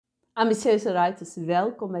Ambitieuze ruiters,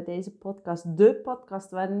 welkom bij deze podcast. De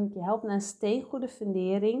podcast waarin ik je help naar een steengoede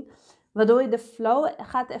fundering. Waardoor je de flow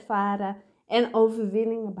gaat ervaren en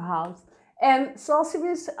overwinningen behaalt. En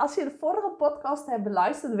als je de vorige podcast hebt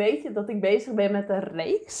beluisterd, weet je dat ik bezig ben met een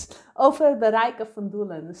reeks over het bereiken van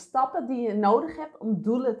doelen. De stappen die je nodig hebt om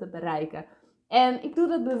doelen te bereiken. En ik doe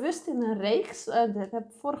dat bewust in een reeks. Dat heb ik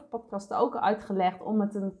de vorige podcast ook al uitgelegd om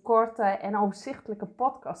het een korte en overzichtelijke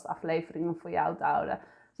podcastaflevering voor jou te houden.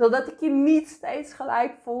 Zodat ik je niet steeds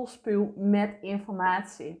gelijk volspuw met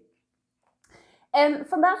informatie. En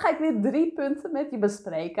vandaag ga ik weer 3 punten met je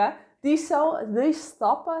bespreken. Drie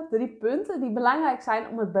stappen, 3 punten die belangrijk zijn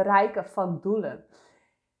om het bereiken van doelen.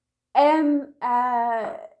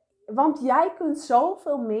 Want jij kunt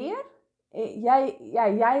zoveel meer.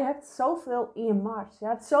 Jij hebt zoveel in je mars. Je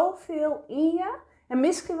hebt zoveel in je. En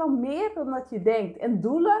misschien wel meer dan dat je denkt. En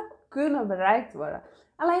doelen kunnen bereikt worden.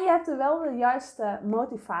 Alleen je hebt er wel de juiste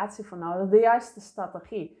motivatie voor nodig. De juiste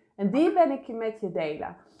strategie. En die ben ik je met je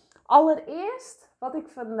delen. Allereerst,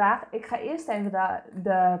 ik ga eerst even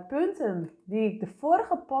de punten die ik de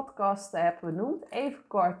vorige podcast heb benoemd, even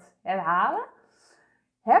kort herhalen.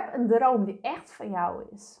 Heb een droom die echt van jou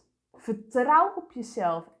is. Vertrouw op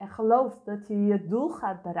jezelf en geloof dat je je doel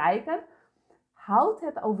gaat bereiken. Houd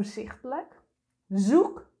het overzichtelijk.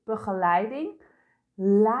 Zoek begeleiding.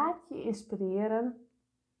 Laat je inspireren.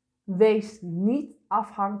 Wees niet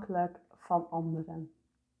afhankelijk van anderen.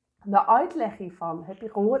 De uitleg hiervan heb je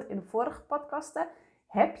gehoord in de vorige podcasten.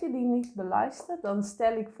 Heb je die niet beluisterd, dan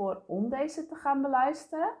stel ik voor om deze te gaan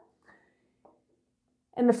beluisteren.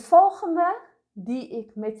 En de volgende die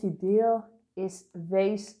ik met je deel is: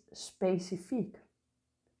 wees specifiek.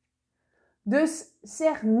 Dus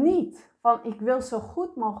zeg niet van ik wil zo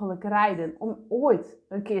goed mogelijk rijden om ooit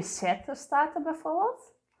een keer set te starten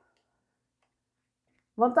bijvoorbeeld.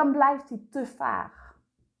 Want dan blijft die te vaag.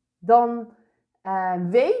 Dan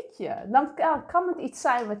kan het iets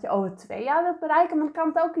zijn wat je over 2 jaar wilt bereiken, maar dan kan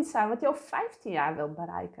het ook iets zijn wat je over 15 jaar wilt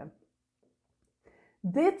bereiken.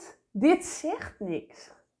 Dit zegt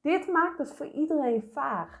niks. Dit maakt het voor iedereen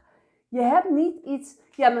vaag. Je hebt niet iets,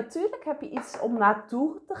 ja natuurlijk heb je iets om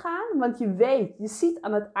naartoe te gaan, want je ziet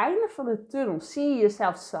aan het einde van de tunnel, zie je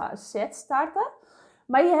jezelf set starten,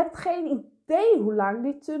 maar je hebt geen idee hoe lang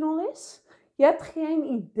die tunnel is. Je hebt geen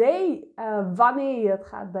idee wanneer je het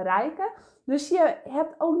gaat bereiken. Dus je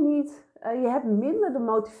hebt ook niet, je hebt minder de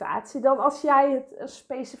motivatie dan als jij het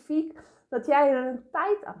specifiek, dat jij er een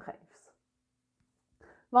tijd aan geeft.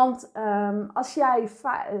 Want als jij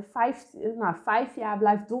 5 jaar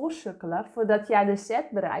blijft doorsukkelen voordat jij de set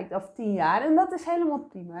bereikt, of 10 jaar, en dat is helemaal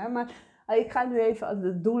prima, hè? Maar ik ga nu even als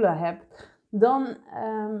de doelen heb, dan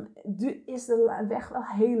is de weg wel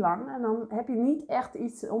heel lang en dan heb je niet echt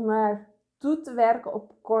iets om toe te werken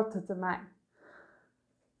op korte termijn.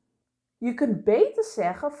 Je kunt beter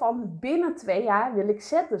zeggen van binnen 2 jaar wil ik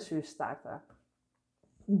zetdressuur starten.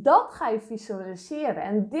 Dat ga je visualiseren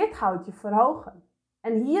en dit houdt je voor ogen.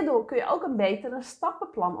 En hierdoor kun je ook een betere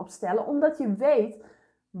stappenplan opstellen, omdat je weet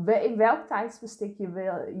in welk tijdsbestek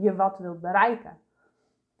je wat wilt bereiken.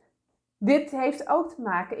 Dit heeft ook te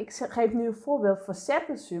maken, ik geef nu een voorbeeld voor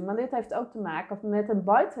zetdressuur, maar dit heeft ook te maken met een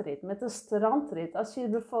buitenrit, met een strandrit. Als je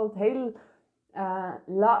het bijvoorbeeld heel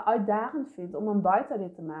uitdagend vindt om een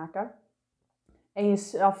buitenrit te maken, en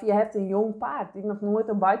je hebt een jong paard die nog nooit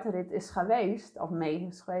een buitenrit is geweest, of mee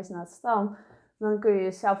is geweest naar het strand, dan kun je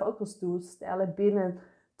jezelf ook als doel stellen: binnen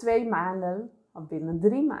 2 maanden of binnen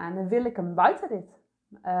 3 maanden wil ik een buitenrit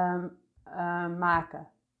maken.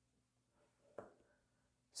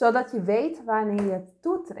 Zodat je weet wanneer je het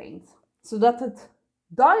toetraint. Zodat het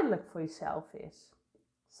duidelijk voor jezelf is.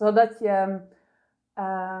 Zodat je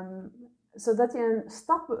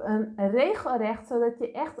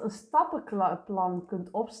echt een stappenplan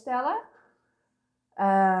kunt opstellen.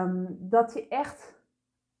 Dat je echt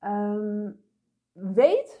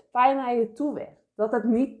weet waar je naar je toe werkt. Dat het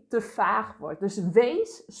niet te vaag wordt. Dus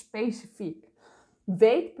wees specifiek.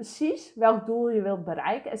 Weet precies welk doel je wilt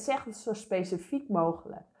bereiken en zeg het zo specifiek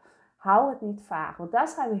mogelijk. Hou het niet vaag, want daar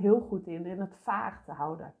zijn we heel goed in het vaag te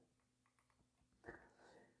houden.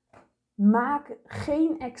 Maak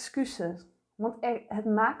geen excuses, want het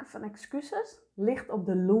maken van excuses ligt op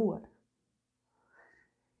de loer.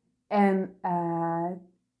 En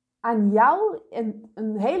aan jou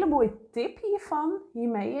een hele mooie tip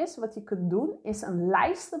hiermee is, wat je kunt doen, is een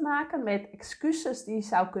lijst te maken met excuses die je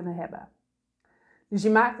zou kunnen hebben. Dus je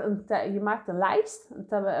maakt een lijst,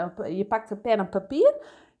 je pakt een pen en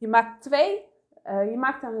papier, je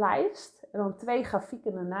maakt een lijst en dan 2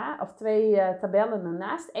 grafieken ernaast, of 2 tabellen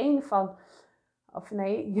ernaast. Eén van of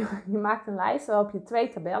nee, je maakt een lijst waarop je 2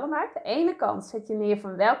 tabellen maakt. De ene kant zet je neer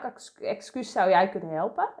van welk excuus zou jij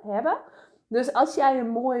kunnen hebben. Dus als jij een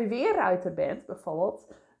mooi weerruiter bent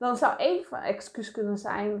bijvoorbeeld, dan zou één van excuus kunnen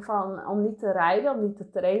zijn om niet te rijden, om niet te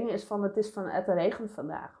trainen, het regent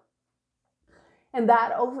vandaag. En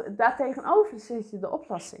daartegenover zit je de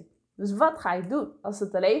oplossing. Dus wat ga je doen als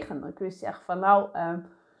het regent? Dan kun je zeggen van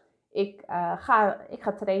ik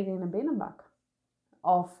ga trainen in een binnenbak.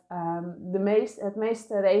 Of het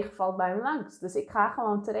meeste regen valt bij me langs. Dus ik ga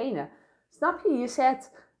gewoon trainen. Snap je? Je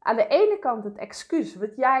zet aan de ene kant het excuus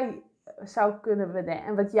wat jij zou kunnen bedenken.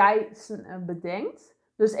 En wat jij bedenkt.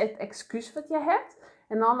 Dus het excuus wat je hebt.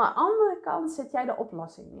 En aan de andere kant zet jij de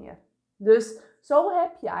oplossing neer. Dus zo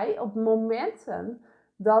heb jij op momenten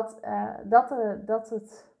dat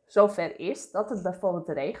het zover is. Dat het bijvoorbeeld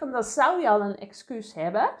regent. Dan zou je al een excuus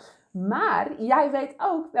hebben. Maar jij weet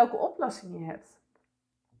ook welke oplossing je hebt.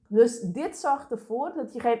 Dus dit zorgt ervoor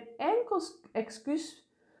dat je geen enkel excuus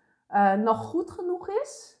nog goed genoeg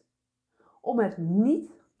is om er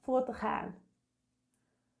niet voor te gaan.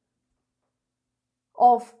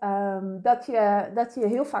 Of dat je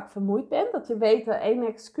heel vaak vermoeid bent. Dat je weet één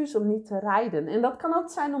excuus om niet te rijden. En dat kan ook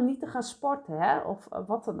zijn om niet te gaan sporten. Hè? Of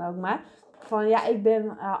wat dan ook maar. Van ja, ik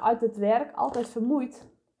ben uit het werk altijd vermoeid.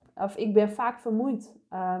 Of ik ben vaak vermoeid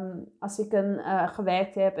als ik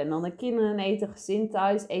gewerkt heb en dan de kinderen eten, gezin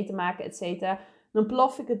thuis, eten maken, etc. Dan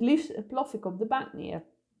plof ik op de bank neer.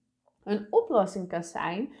 Een oplossing kan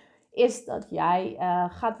zijn, is dat jij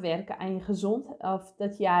gaat werken aan je gezondheid. Of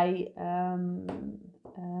dat jij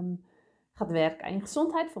gaat werken aan je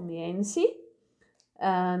gezondheid voor meer energie.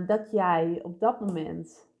 Dat jij op dat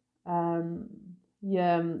moment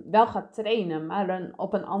je wel gaat trainen, maar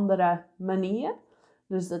op een andere manier.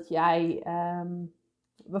 Dus dat jij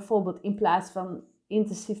bijvoorbeeld in plaats van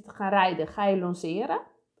intensief te gaan rijden, ga je longeren.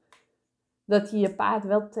 Dat je je paard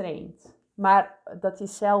wel traint. Maar dat je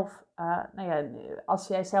zelf, als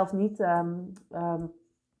jij zelf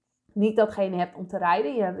niet datgene hebt om te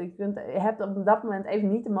rijden. Je hebt op dat moment even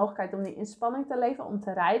niet de mogelijkheid om die inspanning te leveren om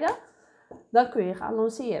te rijden. Dan kun je gaan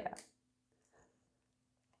longeren.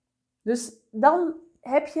 Dus dan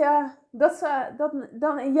heb je,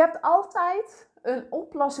 je hebt altijd een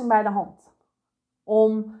oplossing bij de hand.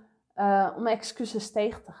 Om excuses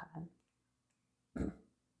tegen te gaan.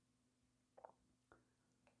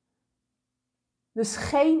 Dus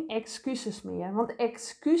geen excuses meer. Want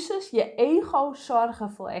excuses, je ego zorgen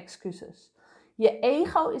voor excuses. Je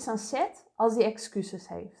ego is aan zet als die excuses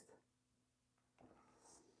heeft.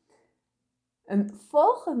 Een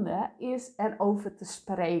volgende is erover te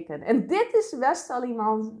spreken. En dit is best wel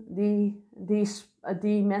iemand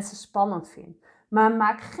die mensen spannend vindt. Maar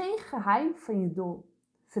maak geen geheim van je doel.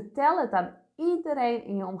 Vertel het aan iedereen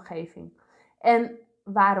in je omgeving. En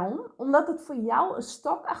waarom? Omdat het voor jou een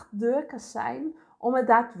stok achter de deur kan zijn om er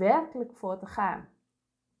daadwerkelijk voor te gaan.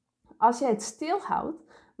 Als je het stilhoudt,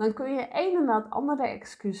 dan kun je een en het andere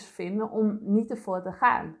excuus vinden om niet ervoor te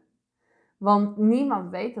gaan. Want niemand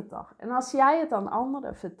weet het toch. En als jij het aan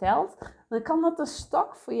anderen vertelt, dan kan dat een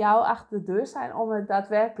stok voor jou achter de deur zijn om er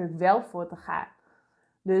daadwerkelijk wel voor te gaan.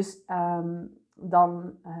 Dus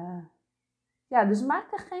dus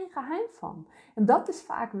maak er geen geheim van. En dat is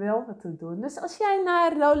vaak wel wat te doen. Dus als jij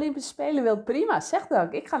naar de Olympische Spelen wilt, prima. Zeg dan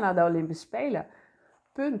ook, ik ga naar de Olympische Spelen.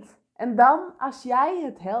 Punt. En dan, als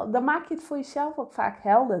jij dan maak je het voor jezelf ook vaak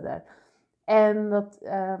helderder. En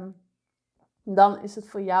dan is het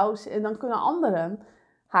voor jou, en dan kunnen anderen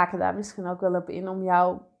haken daar misschien ook wel op in om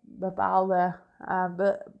jou bepaalde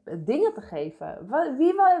dingen te geven.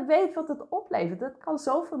 Wie weet wat het oplevert. Dat kan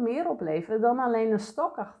zoveel meer opleveren dan alleen een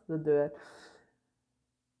stok achter de deur.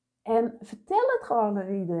 En vertel het gewoon aan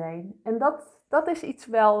iedereen. En dat is iets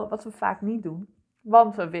wel wat we vaak niet doen.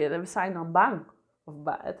 Want we zijn dan bang.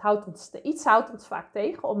 Iets houdt ons vaak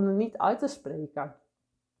tegen om er niet uit te spreken.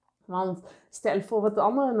 Want stel je voor wat de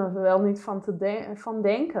anderen er wel niet van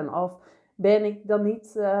denken. Of ben ik dan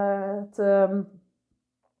niet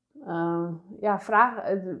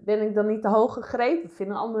ben ik dan niet te hoog gegrepen?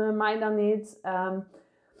 Vinden anderen mij dan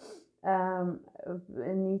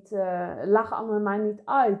lachen anderen mij niet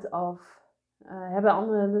uit? Of hebben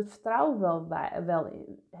anderen het vertrouwen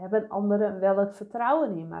hebben anderen wel het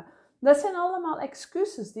vertrouwen in me? Dat zijn allemaal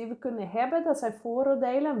excuses die we kunnen hebben. Dat zijn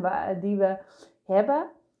vooroordelen die we hebben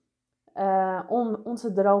om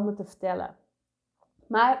onze dromen te vertellen.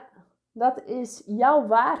 Maar dat is jouw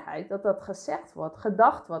waarheid, dat gezegd wordt,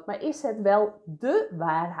 gedacht wordt. Maar is het wel de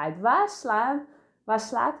waarheid? Waar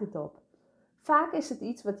slaat dit op? Vaak is het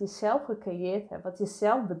iets wat je zelf gecreëerd hebt, wat je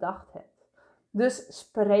zelf bedacht hebt. Dus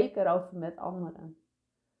spreek erover met anderen.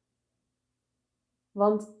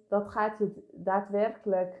 Want dat gaat je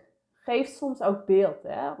daadwerkelijk, geeft soms ook beeld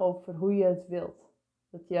over hoe je het wilt.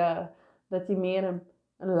 Dat je meer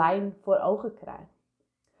een lijn voor ogen krijgt.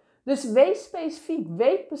 Dus wees specifiek,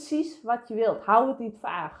 weet precies wat je wilt. Hou het niet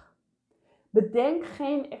vaag. Bedenk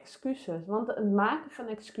geen excuses, want het maken van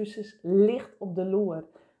excuses ligt op de loer.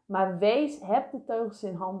 Maar heb de teugels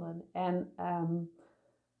in handen en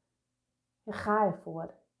ga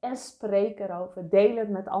ervoor. En spreek erover. Deel het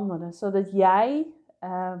met anderen, zodat jij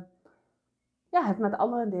het met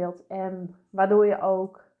anderen deelt. En waardoor je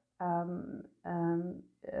ook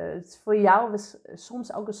het voor jou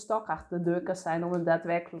soms ook een stok achter de deur kan zijn om er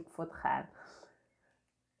daadwerkelijk voor te gaan.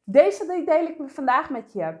 Deze deel ik vandaag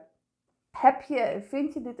met je.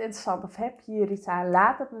 Vind je dit interessant of heb je hier iets aan?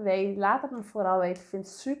 Laat het me weten. Laat het me vooral weten. Ik vind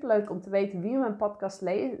het superleuk om te weten wie mijn podcast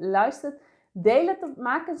luistert. Deel het,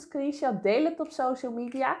 maak een screenshot. Deel het op social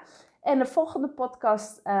media. En de volgende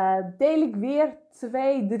podcast deel ik weer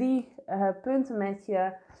 2-3 punten met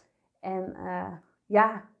je. En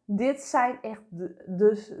dit zijn echt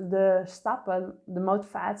de stappen, de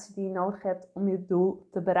motivatie die je nodig hebt om je doel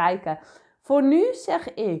te bereiken. Voor nu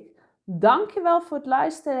zeg ik dankjewel voor het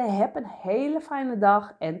luisteren. Heb een hele fijne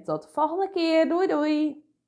dag en tot de volgende keer. Doei doei!